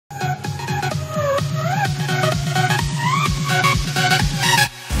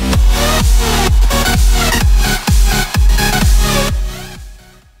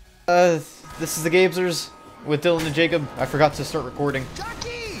This is the Gamesers with Dylan and Jacob. I forgot to start recording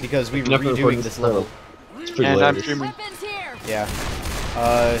because we were redoing this level. And I'm streaming. Yeah.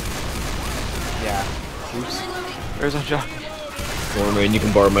 Yeah. Oops. There's a jockey. Well, man, you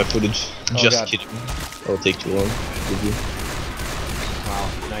can borrow my footage. Oh, Just God. kidding. That'll take too long.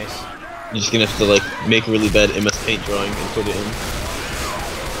 Wow, nice. You're just gonna have to like make a really bad MS Paint drawing and put it in.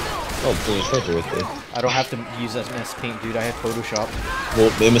 Oh, there's a treasure right there. I don't have to use MS Paint, dude. I have Photoshop. Well,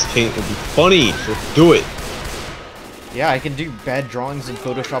 the MS Paint would be funny. So do it. Yeah, I can do bad drawings in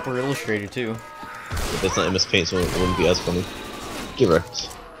Photoshop or Illustrator too. But that's not MS Paint, so it wouldn't be as funny. Give her.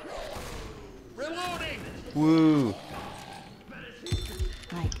 Woo.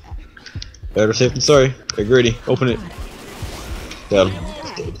 Better safe than sorry. Hey, Grady, open it. Got him.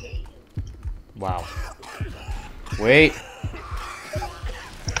 He's dead. Wow. Wait.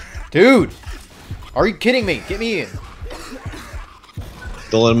 Dude! Are you kidding me? Get me in.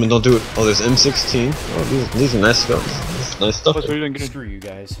 Don't let him in, don't do it. Oh, there's M16. Oh, these are nice stuff. This is nice stuff. What's really gonna Screw you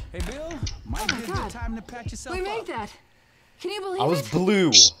guys. Hey Bill, might be a good time to patch yourself We up. made that. Can you believe I was it?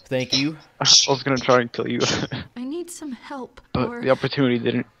 blue. Thank you. I was gonna try and kill you, I need some help. but Or the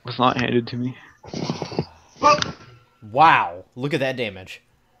opportunity was not handed to me. Wow. Look at that damage.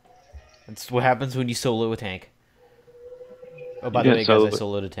 That's what happens when you solo a tank. Oh, by the You way, didn't guys,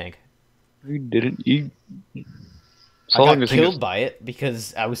 solo I it. soloed a tank. You didn't. You. I Soloing got the thing is- killed by it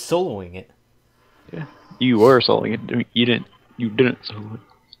because I was soloing it. Yeah. You were soloing it. I mean, you didn't. You didn't solo it.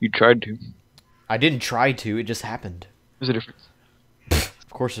 You tried to. I didn't try to, it just happened. There's a difference. Of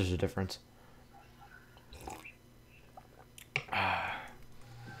course there's a difference.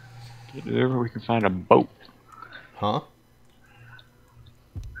 Get it over, we can find a boat. Huh?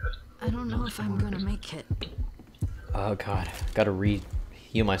 I don't know if I'm gonna make it. Oh god. Gotta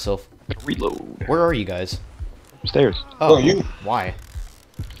heal myself. Reload. Where are you guys? Upstairs. Oh, are you? Why?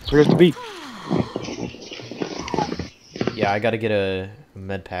 That's where you have to be. Yeah, I gotta get a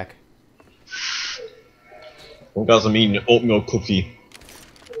med pack. One guy's eating an oatmeal cookie.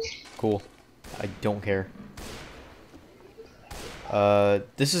 Cool. I don't care.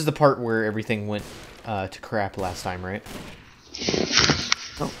 This is the part where everything went to crap last time, right?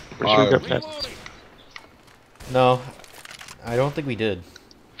 Oh, pretty sure we got past. No, I don't think we did.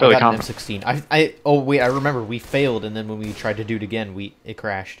 Fairly I got an confident. M16. Oh wait, I remember we failed, and then when we tried to do it again, it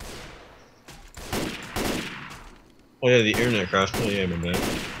crashed. Oh yeah, the internet crashed. Oh yeah, I remember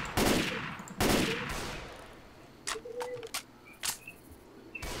that.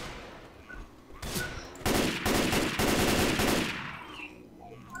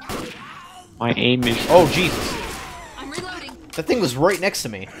 My aim is. Oh Jesus! I'm reloading. That thing was right next to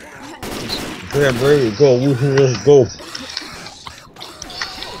me. Yeah, ready to go. Let's go.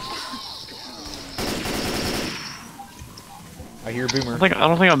 I hear a boomer I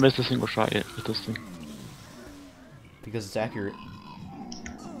don't think I missed a single shot yet with this thing. because it's accurate.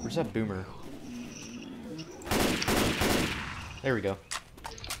 Where's that boomer? There we go.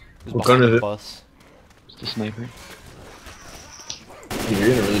 It was What behind gun is the it? bus. It's the sniper.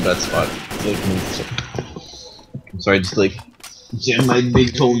 You're in a really bad spot. I'm sorry, just like jam my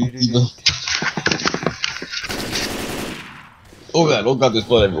big toe. Oh god, there's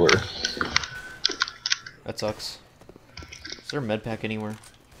blood everywhere. That sucks. Is there a med pack anywhere?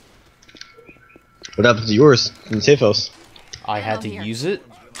 What happened to yours in the safe house? I had to here. use it.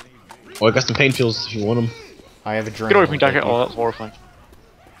 Oh, I got some pain pills if you want them. I have a drink. Get away from me, jacket. Oh, that's horrifying.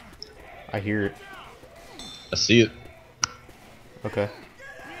 I hear it. I see it. Okay.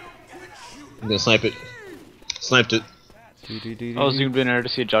 I'm gonna snipe it. Sniped it. I was zoomed in there to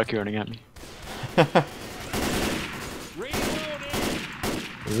see a jockey running at me.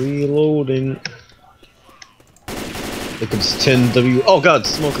 Reloading. Look, it's 10W. Oh god,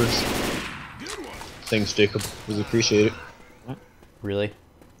 smokers. Thanks, Jacob. Really appreciate Really?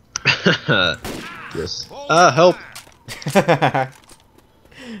 it. Yes. Help! That's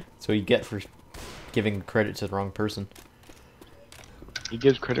what you get for giving credit to the wrong person. He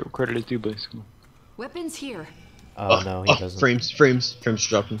gives credit where credit is due, basically. Weapons here. Oh no, he doesn't. Frames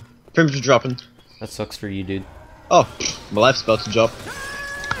dropping. Frames are dropping. That sucks for you, dude. Oh, my life's about to drop.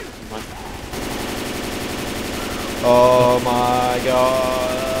 Oh my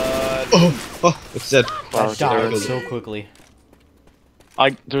god. Oh, it's dead. Wow, That died there- so quickly.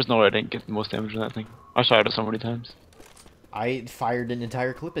 There's no way I didn't get the most damage on that thing. I shot it so many times. I fired an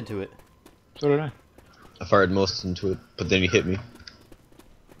entire clip into it. So did I. I fired most into it, but then you hit me.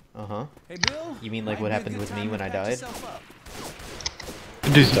 Uh-huh. Hey Bill, You mean like might what be a happened good with me time when to I patch died? yourself up.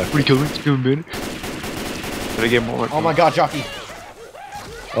 What are you killing me? It's been a minute. Did I get more? Oh my god, jockey!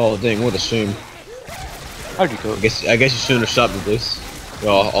 Oh dang, what a shame. How'd you kill I it? guess you shouldn't have shot me, Blaze.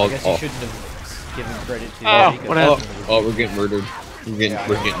 Well, I guess you shouldn't have giving credit to Oh, Jacob. what Oh, happened? oh, we're getting murdered. We're getting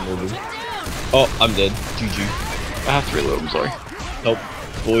murdered. Oh, I'm dead. GG. I have to reload, I'm sorry. Help,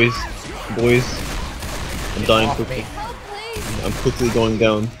 boys, boys. I'm dying Off quickly. me. Help, please. I'm quickly going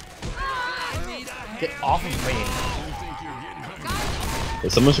down. Get off of me. Hey,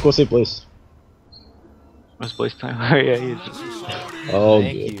 someone should go save Blaze. What's Blaze time? Oh yeah, he is. Oh,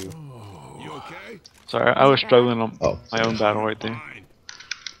 Thank good. you. Sorry, I was struggling on Oh. my own battle right there.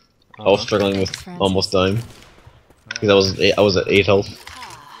 I was struggling with almost dying because I was at 8 health.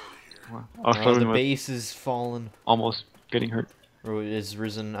 I was The struggling with base is fallen. almost getting hurt. Or is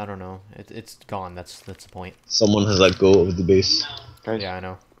risen. I don't know. It's gone. That's the point. Someone has let go of the base. Guys, Yeah, I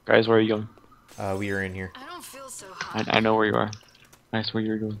know. guys, where are you going? We are in here. I don't feel so hot. I know where you are. Nice, where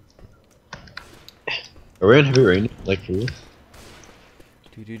you're going. Are we in heavy rain? Like for real?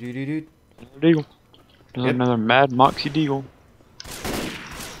 Do do do do do. Another Deagle. There's Yep. another Mad Moxie Deagle.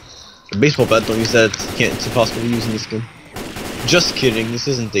 A baseball bat, don't use that. It's impossible to use in this game. Just kidding. This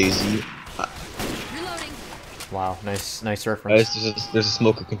isn't Daisy. Reloading. Wow, nice reference. Guys, there's a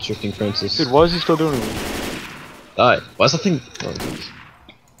smoker constricting Francis. Dude, what is he still doing? Die. Why is that thing? Oh, jeez.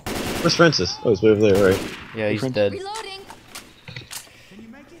 Where's Francis? Oh, he's way over there. All right. Yeah, he's Friends. dead. Reloading.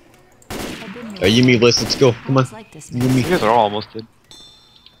 Are you me, Bliss? Let's go. Come on. Like this, You and You me. guys are all almost dead.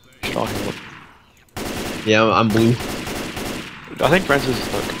 Shocking. Yeah, I'm blue. I think Francis is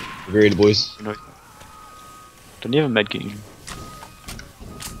stuck. Agreed, boys. You know, doesn't he have a medkit? Usually?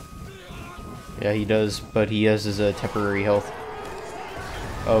 Yeah, he does, but he has his temporary health.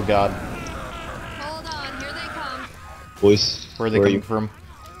 Oh god, Hold on, here they come. Boys. where are they are coming you? from?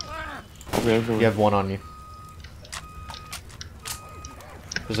 Okay, everywhere. You have one on you.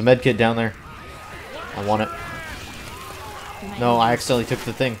 There's a med kit down there. I want it. No, I accidentally took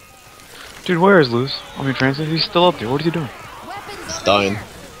the thing. Dude, where is Luz? I mean, Francis, he's still up there. What is he doing? Weapons It's over dying. there.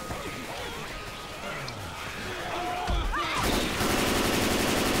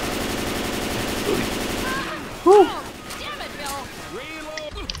 Damn it, Bill.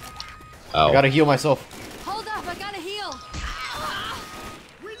 Ow. I gotta heal myself. Hold up, I gotta heal.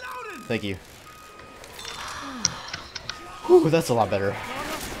 Thank you. Whew, that's a lot better.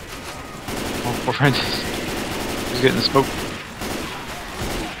 Oh, poor Francis. He's getting the smoke.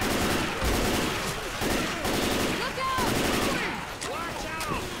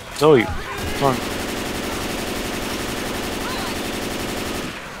 Zoe, what's wrong?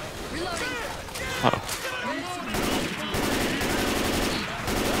 Reloading. Uh-oh.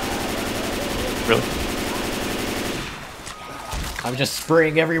 Really? I'm just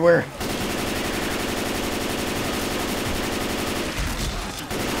spraying everywhere.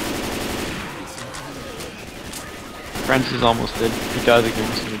 Francis is almost dead. He dies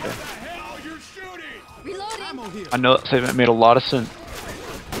again, he's gonna die. Reloading. I know that statement made a lot of sense.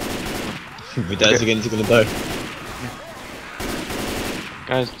 If he dies again, he's gonna die.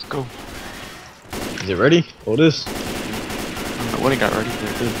 Guys, let's go. Is it ready? Oh, it is. I don't know when he got ready, but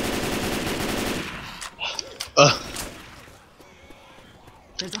it did.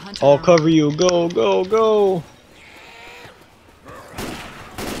 There's a hunter. I'll down. cover you. Go, go, go.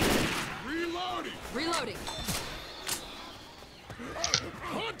 Reloading.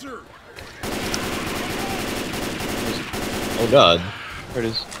 Oh god. There it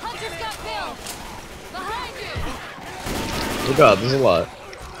is. Hunter's got Bill. Behind you. Oh god, there's a lot.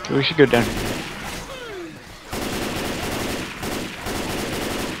 Okay, we should go down here.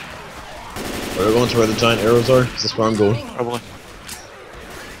 Are we going to where the giant arrows are? Is this where I'm going? Probably.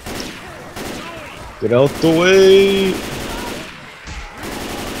 Get out the way!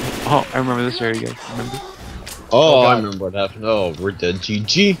 Oh, I remember this area, guys. Remember? Oh, I god. remember what happened. Oh, we're dead.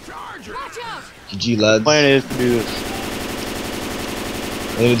 GG. Watch out. GG, lads. Plan is to do this.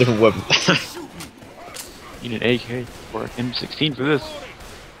 I need a different weapon. You need an AK or an M16 for this.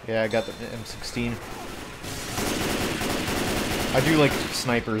 Yeah, I got the M16. I do like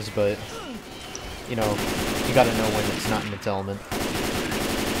snipers, but you know, you gotta know when it's not in its element.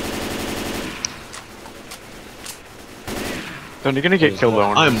 Then you're gonna get killed though.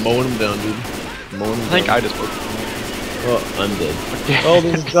 I'm mowing him down, dude. Mowing him I think down. I just broke. Oh, I'm dead. Oh,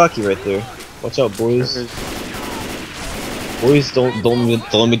 there's a jockey right there. Watch out, boys. There is. Boys, don't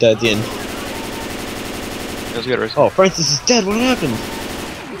let me die at the end. Let's get risk. Oh, Francis is dead. What happened?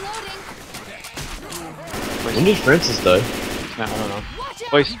 Reloading. When did Francis die? I don't know. Watch out.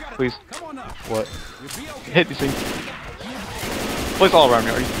 Please, please. What? Hit these things. Place all around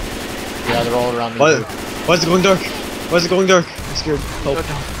me, are you? Yeah, they're all around me. Why, too. why is it going dark? Why is it going dark? I'm scared. Help. Go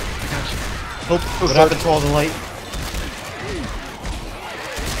down. I got you. Help. What happened to all the light?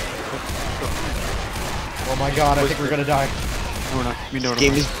 Oh my god, I think we're gonna die. No, we're not. We know.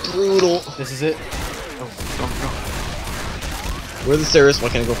 Game is brutal. This is it. Don't go. Where are the stairs? Why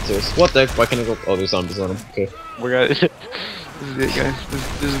can't I go up the stairs? What the heck? Why can't I go up? Oh, there's zombies on them. Okay. We got it. This is it, guys.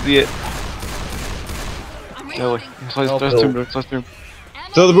 This is the it. I'm Go away. reloading. Slice Oh, through him. Slice through him.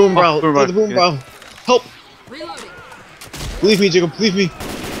 Ammo Throw the boom here. barrel. boom Throw the boom barrel. barrel. Help! Reloading. Leave me, Jacob. Leave me.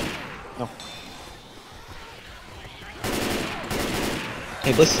 No.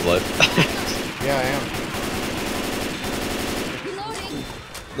 Hey, Bliss is alive. Yeah, I am. Reloading.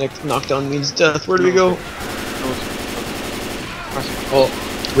 Next knockdown means death. Where do we go? No, press it. Oh,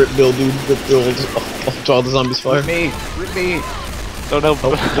 rip Bill, dude. Rip Bill. I'll draw the zombies fire. Rip me. Rip me. Don't help.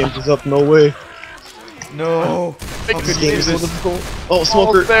 Oh, the game is up. No way. No. How This could you game do is so this? difficult. Oh,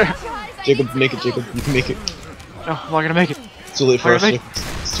 smoker. Almost there. Jacob, make it. Jacob, you can make it. No, I'm not gonna make it. It's too late for I'm us. gonna Jacob.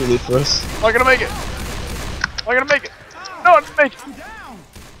 It's too late for us. I'm not gonna make it. I'm not gonna make it. No, I'm gonna make it.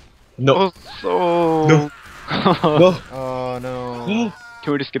 No. Oh, so. No. No. Oh no. No.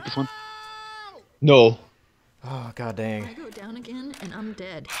 Can we just skip this one? No. Oh god I dang. go down again and I'm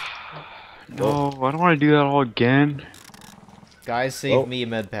dead. No, I don't want to do that all again. Guys, save Oh. me a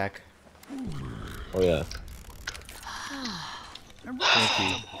med pack. Oh yeah. Thank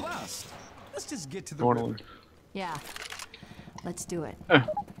you. Bust. Let's just get to the Going river. on. Yeah. Let's do it.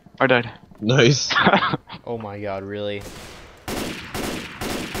 I died. Nice. Oh my god, really?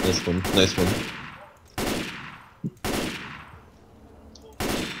 Nice one. Nice one.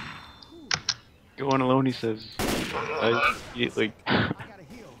 Going alone, he says. Like. That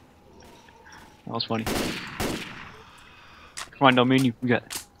was funny. Come on, no, me and you. We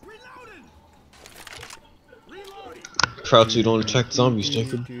got. Proud to don't attack zombies,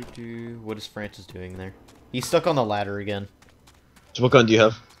 Jacob. What is Francis doing there? He's stuck on the ladder again. So what gun do you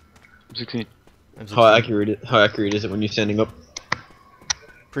have? I'm 16. I'm How accurate is it when you're standing up?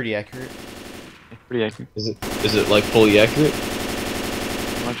 Pretty accurate. Pretty accurate. Is it like fully accurate?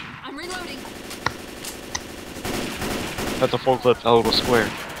 Much. I'm reloading. That's a full clip. That little square.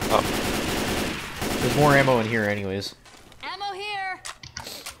 Oh, There's more ammo in here anyways. Ammo here.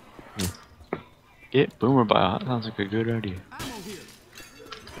 get boomer by. That sounds like a good idea.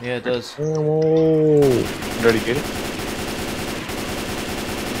 Yeah, it does. Oh. Ready to get it?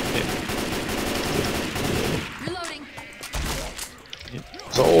 Reloading.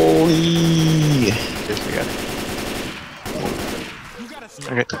 Zoe. Seriously, got it. You gotta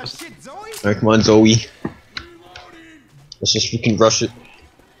stop Okay. that shit, Zoe. Alright, come on, Zoe. Let's just freaking rush it.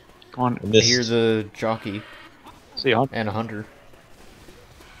 Come on. I I missed. hear the jockey See you on. and a hunter.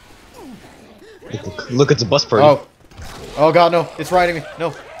 Look, it's a bus party. Oh. Oh god, no. It's riding me.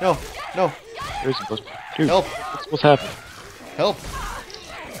 No. No. No. There's a bus. Dude, Help. what's happening? Help.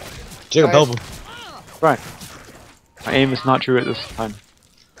 Jacob, help him. Right. My aim is not true at this time.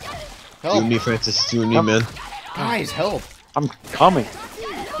 You Help. and me, Francis. You and me, Help. man. Guys, help. I'm coming.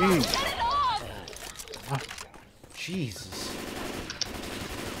 Jesus.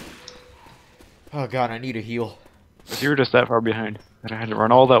 Oh god, I need a heal. If you were just that far behind, that I had to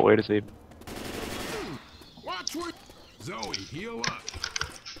run all that way to save. Watch where. Zoe, heal up.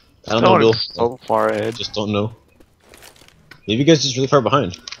 I don't know, Bill. So far I ahead. just don't know. Maybe you guys just really far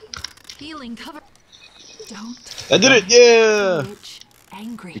behind. Healing cover. Don't. I did it! Yeah! Bitch.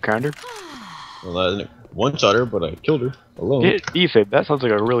 Angry. You crowned her? Well, I didn't one-shot her, but I killed her alone. Get defib. That sounds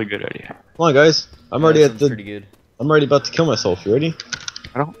like a really good idea. Come on, guys. I'm Yeah, already that at sounds the. pretty good. I'm already about to kill myself. You ready?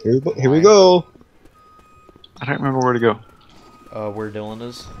 I don't. Here we go. Here we go. I don't remember where to go. Where Dylan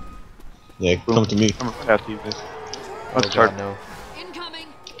is? Yeah, come to me. I'm gonna pass you guys. Oh Let's god, start. no. Incoming.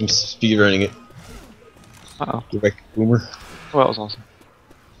 I'm speedrunning it. Uh-oh. Get back, Boomer. Oh, that was awesome.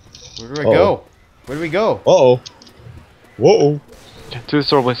 Where do I Uh-oh. go? Where do we go? Uh-oh. Whoa-oh. To the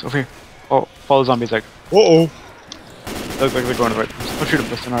store place. Over here. Oh, follow zombies. Like, Whoa-oh. look like they're going right. Don't shoot them.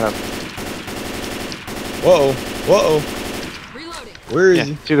 Let's not out. Whoa-oh. Whoa-oh. Reloading. Where is Yeah.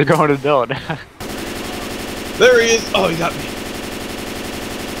 he? See, they're going to Dylan. There he is! Oh, he got me.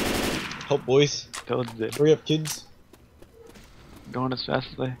 Help, boys. Dylan's dead. Hurry up, kids. Going as fast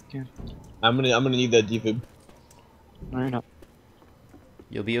as I can. I'm gonna need that defib. No, you're not.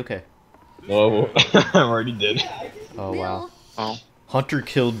 You'll be okay. No, I'm already dead. Oh wow. Oh, Hunter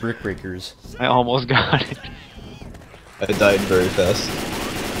killed brick breakers. I almost got it. I died very fast.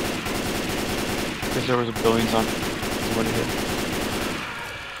 Because there was a billions on somebody hit.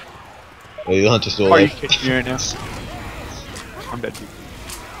 Hey, the hunter's still Why are you alive. kicking me right now? I'm dead. Dude.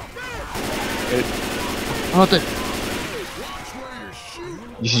 Get it. I'm not dead.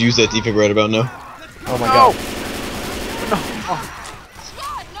 You should use that defib right about now. Oh my No! god. No! Oh.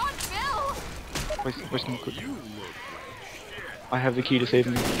 God, not Bill. Where's some quick? I have the key to save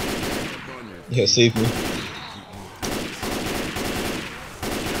me. Yeah, save me.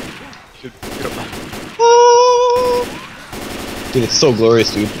 Dude, it's so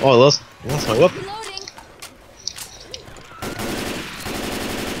glorious, dude. Oh, I lost my weapon. Reloading.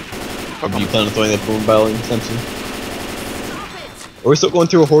 Are you plan on throwing that boom barrel in Simpson? Stop it. Are we still going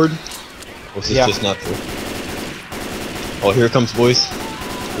through a horde? Or is this Yeah. just natural? Oh, here it comes, boys.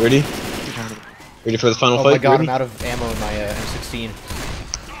 Ready? Ready for the final Oh fight? my god, Ready? I'm out of ammo in my M16.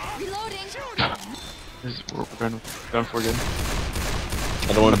 Reloading. We're done for good.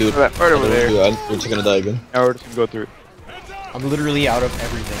 I don't want to do it. Right I don't over wanna there. do it. We're just gonna die again. Now we're just gonna go through it. I'm literally out of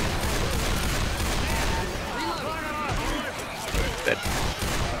everything. Dead.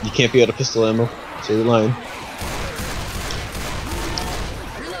 You can't be out of pistol ammo, so you're lying.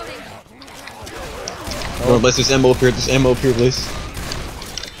 Reloading. No, Blaze, there's ammo up here. There's ammo up here, Blaze.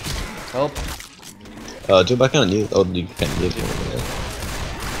 Help. Jump back on you. Oh, you can't do it.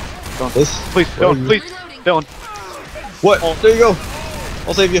 Don't. Blaze? Please, Where are Dylan, you? please, Dylan, What? Oh. There you go.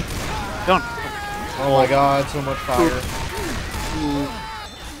 I'll save you. Dylan. Oh my god, so much fire.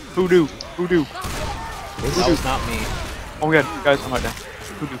 Voodoo, voodoo. That was not me. Oh my god, guys, I'm right now.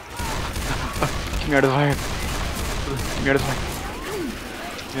 Voodoo. Get me out of the fire. Get me out of the fire.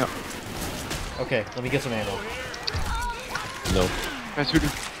 Yeah, Okay, let me get some ammo. No. guys, voodoo.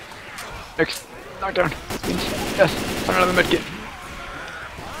 Next, knockdown. Yes, another medkit.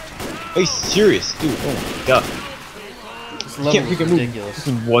 Are you serious, dude? Oh my god. This You level can't is freaking move. ridiculous.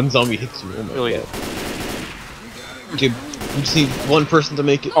 One zombie hits you. Oh my Really? god. Dude, you just need one person to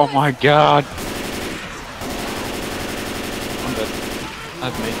make it. Oh my god. I'm dead.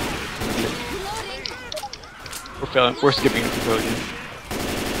 I've made it. We're failing. We're skipping it for again.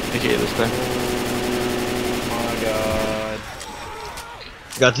 AKA this time. Oh my god.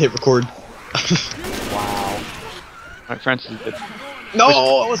 Got to hit record. Wow. Alright, Francis is dead. No,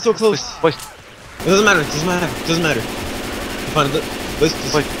 I was so close. Place, It doesn't matter. It doesn't matter. It doesn't matter. You find it. Let's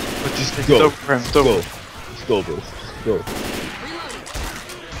just, place. just It's go. over for him. It's over. Go. Just go, bro. Just go.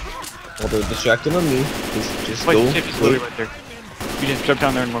 While they're distracted on me, just Wait, go. Chip is literally right there. You just jump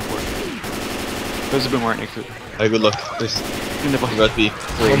down there and run for it. There's a boom right next to it. Hey, good luck. There's In the place. about to be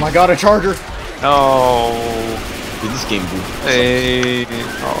Oh my god, a charger! No. dude, this game, dude. Hey.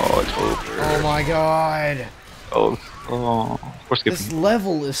 Oh, it's over. Oh my god. Oh. Oh. We're skipping. This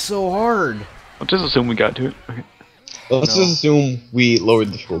level is so hard. Let's just assume we got to it. Okay. Let's No. just assume we lowered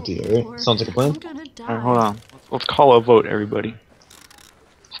the difficulty, alright? Sounds like a plan. We're gonna die. Alright, hold on. Let's call a vote, everybody.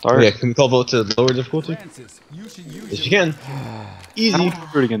 Start. Yeah, can we call vote to lower difficulty? Francis, you should use Yes, your you can. I Easy. don't want to go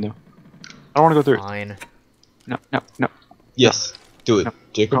through it again, though. I don't want to go through it. Fine. No, no, no. Yes. Do it. No.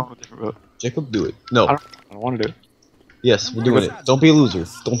 Jacob. Go with a different vote. Jacob, do it. No. I don't want to do it. Yes, we're doing it. Don't be a loser.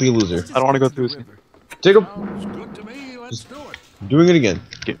 Don't be a loser. I don't want to go through this. Jacob, It's good to me. Let's do it. I'm doing it again.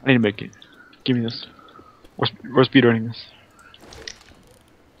 Okay, I need to make it. Give me this. We're speedrunning this.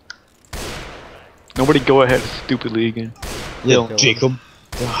 Nobody go ahead stupidly again. Yeah, Kill. Jacob.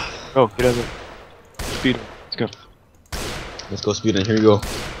 Go, get out of it. Speed. Let's go. Let's go speed in. Here you go.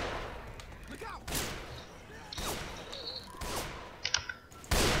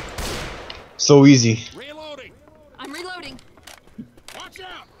 So easy. Reloading. I'm reloading. Watch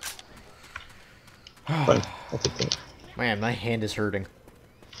out. Fine. I'll take that. Man, my hand is hurting.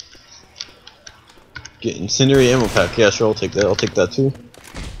 Get incendiary ammo pack. Yeah, sure. I'll take that. I'll take that too.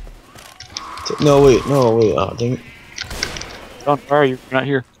 No, wait. No, wait. Oh, dang it. Don, where are you? You're not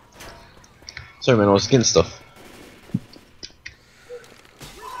here. Sorry, man. I was getting stuff.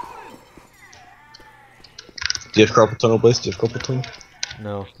 Do you have carpal tunnel, Blaze? Do you have carpal tunnel?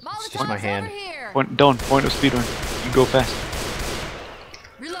 No, it's just Molotov's my over hand. here. Point of speedrun. You go fast.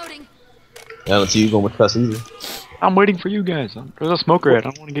 Reloading. Yeah, I don't see you going much faster either. I'm waiting for you guys. There's a smoker. I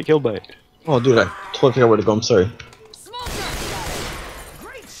don't want to get killed by it. Oh, dude, I totally forgot where to go. I'm sorry. Smoker.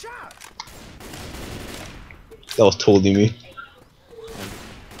 Great shot. That was totally me.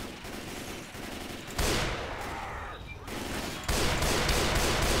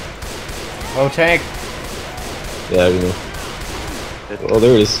 Oh, tank! Yeah, you know. Oh,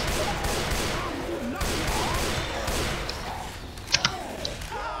 there it is.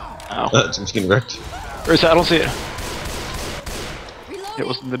 Ow. I'm just getting wrecked. Where is it? I don't see it. Reloading. It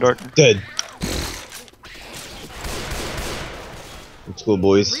was in the dark. Dead. Let's go,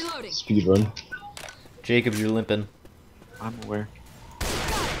 boys. Reloading. Speed run. Jacob, you're limping. I'm aware.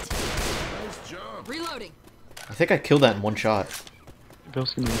 Nice job. Reloading. I think I killed that in one shot. Bill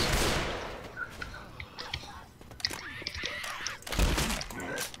Simmons.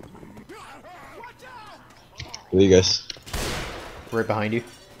 Where are you guys? Right behind you.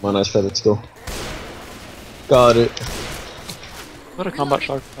 Come on, nice try. Let's go. Got it. What a combat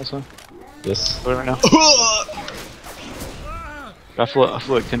shark. That's one. Yes. Go right now. I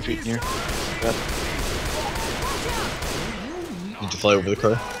flew like 10 feet in here. Yeah. Did you fly over the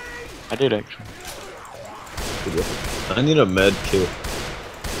car? I did actually. Good work. I need a med kit.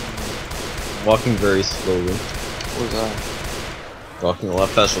 Walking very slowly. What was that? Walking a lot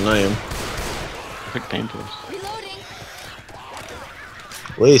faster than I am. I think painkillers. Reloading.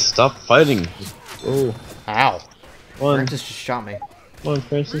 Please stop fighting. Oh, Ow. one, Francis just shot me. one,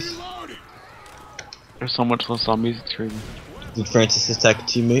 Francis. There's so much less zombies, it's crazy. Did Francis attack a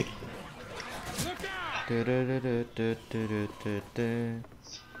teammate?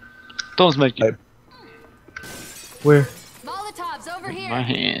 Don't make it. Where? Molotovs over My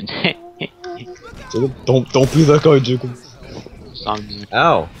here. hand. Jacob, don't be that guy, Jacob. Zombies.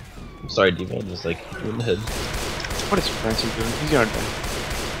 Ow. I'm sorry, Diva. I just like you in the head. What is Francis doing? He's gonna die.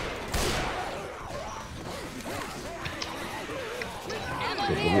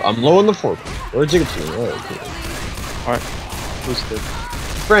 I'm low on the fork. Where Jacob to? Alright, cool. Alright. Who's dead?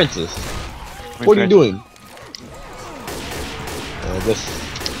 Francis, Wait, what are you Francis. doing? I guess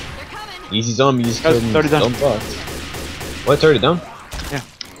They're coming. easy zombies Guys, can 30 down. dump bots. What, 30 down?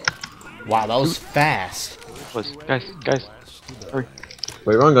 Wow, that was fast. Please. Guys. Hurry.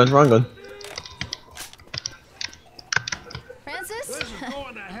 Wait, wrong gun, wrong gun. Francis? This is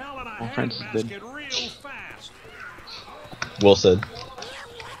going to hell in a Francis is dead. handbasket real fast. Well said.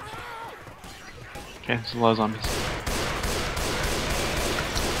 Okay, there's a lot of zombies.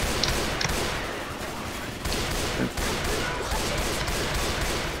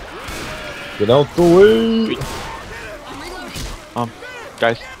 Get out the way! I'm reloading.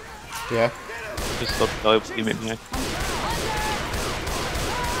 Guys, Yeah. just stop the teammate behind.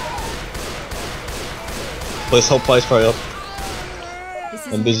 Place help flies probably up. This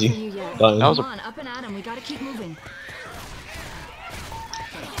I'm busy. isn't it for you yet. Dying. That was Come a on, up and at 'em. We gotta keep moving.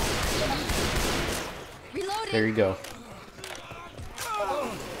 Reloading. There you go.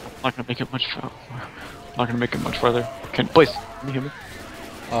 not gonna make it much not gonna make it much farther. Can please, can you hear me?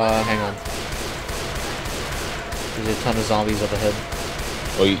 Hang on. There's a ton of zombies up ahead.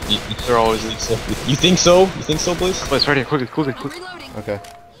 Oh, They're always think so? You think so? You think so, please? Please, right here, quickly. I'm reloading. Okay.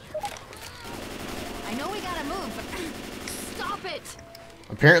 I know we gotta move, but stop it.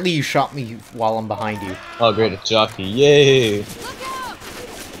 Apparently you shot me while I'm behind you. Oh, great, a jockey. Yay! Look out.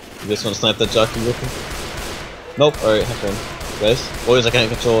 You guys want to snipe that jockey real quick? Nope, alright, have fun. Guys, boys, I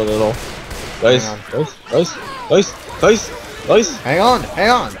can't control it at all. Guys, Hang guys. Hang on, hang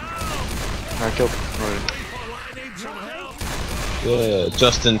on! I killed him. Yeah,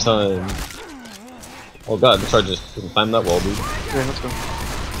 just in time. Oh god, the charges couldn't climb that wall, dude. Okay, let's go.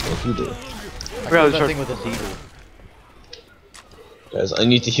 What you do? I Yeah, killed that sure. thing with a deagle. Guys, I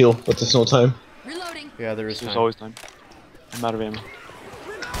need to heal, but there's no time. Reloading. Yeah, there is There's time. always time. I'm out of ammo.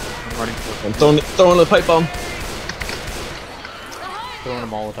 I'm running for I'm throwing a pipe bomb. Throwing a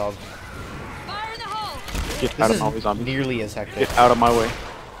Molotov. Fire in the hole. Get out This of my way, is zombies. nearly as hectic. Get out of my way.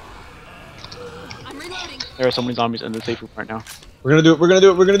 I'm reloading. There are so many zombies in the safe room right now. We're gonna do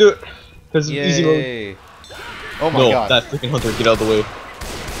it. Because it's easy mode. Yay! Oh my No, god. that freaking hunter, get out of the way.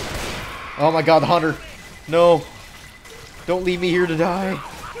 Oh my god, the hunter! No! Don't leave me here to die!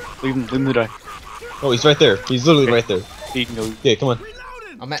 Leave him to die. Oh, he's right there. He's literally Okay. right there. He can go. Yeah, come on.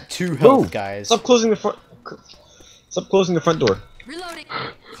 I'm at 2 health, Move. guys. Stop closing the front. Stop closing the front door. Reloading.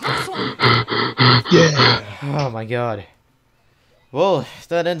 Close one. Yeah. Oh my god. Well,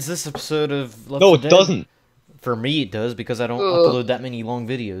 that ends this episode of Left No, 4 it Dead. doesn't. For me, it does, because I don't upload that many long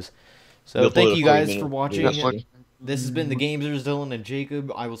videos. So You'll thank upload you a 40 guys minute for watching. video. This has been the Gamezers, Dylan and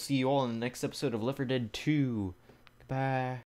Jacob. I will see you all in the next episode of Left 4 Dead 2. Goodbye.